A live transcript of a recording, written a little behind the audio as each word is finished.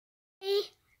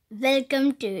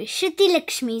Welcome to Sruthi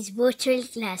Lakshmi's virtual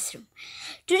classroom.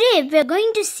 Today we are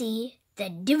going to see the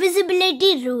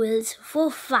divisibility rules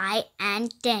for 5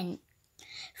 and 10.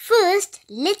 First,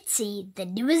 let's see the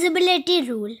divisibility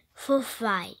rule for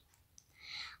 5.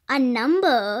 A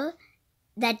number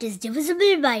that is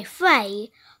divisible by 5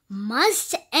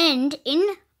 must end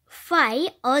in 5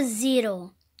 or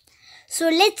 0. So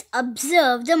let's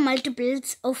observe the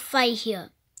multiples of 5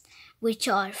 here, which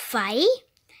are 5,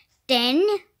 10,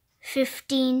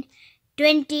 15,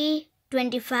 20,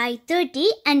 25, 30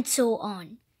 and so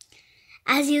on.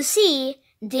 As you see,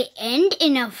 they end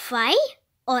in a 5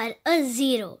 or a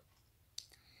 0.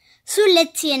 So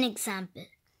let's see an example.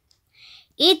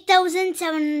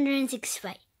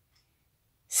 8765.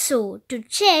 So to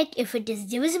check if it is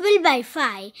divisible by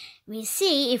 5, we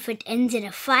see if it ends in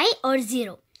a 5 or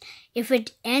 0. If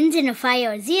it ends in a 5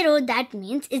 or 0, that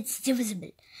means it's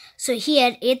divisible. So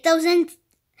here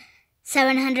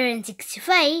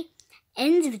 8765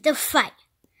 ends with a 5.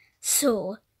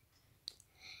 So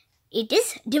it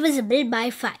is divisible by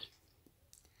 5.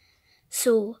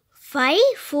 So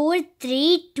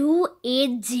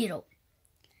 543280.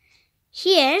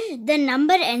 Here the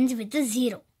number ends with a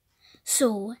 0.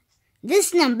 So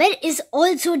this number is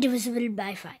also divisible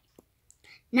by 5.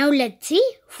 Now let's see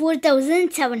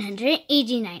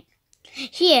 4789.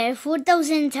 Here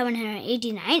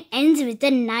 4789 ends with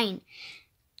a 9.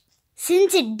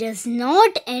 Since it does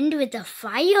not end with a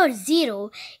 5 or 0,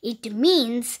 it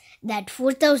means that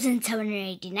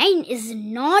 4789 is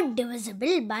not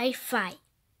divisible by 5.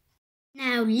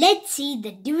 Now let's see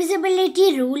the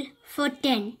divisibility rule for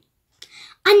 10.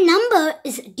 A number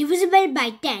is divisible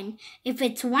by 10 if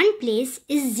its one place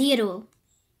is 0.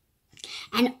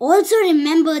 And also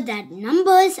remember that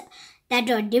numbers that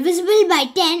are divisible by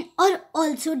 10 are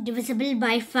also divisible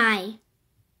by 5.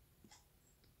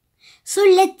 So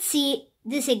let's see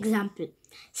this example.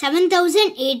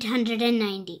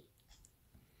 7890.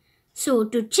 So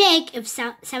to check if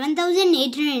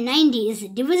 7890 is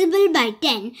divisible by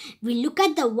 10, we look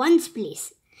at the ones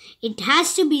place. It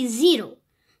has to be 0.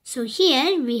 So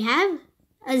here we have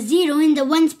a 0 in the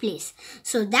ones place.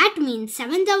 So that means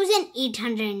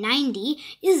 7890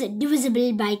 is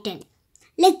divisible by 10.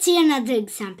 Let's see another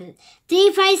example.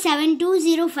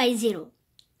 357250.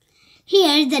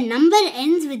 Here the number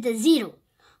ends with a 0.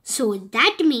 So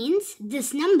that means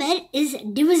this number is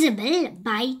divisible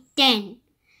by 10.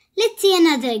 Let's see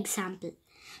another example.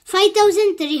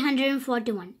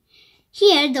 5341.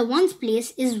 Here the ones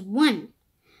place is 1.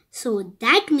 So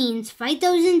that means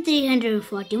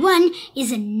 5341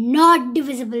 is not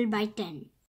divisible by 10.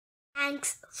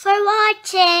 Thanks for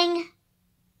watching.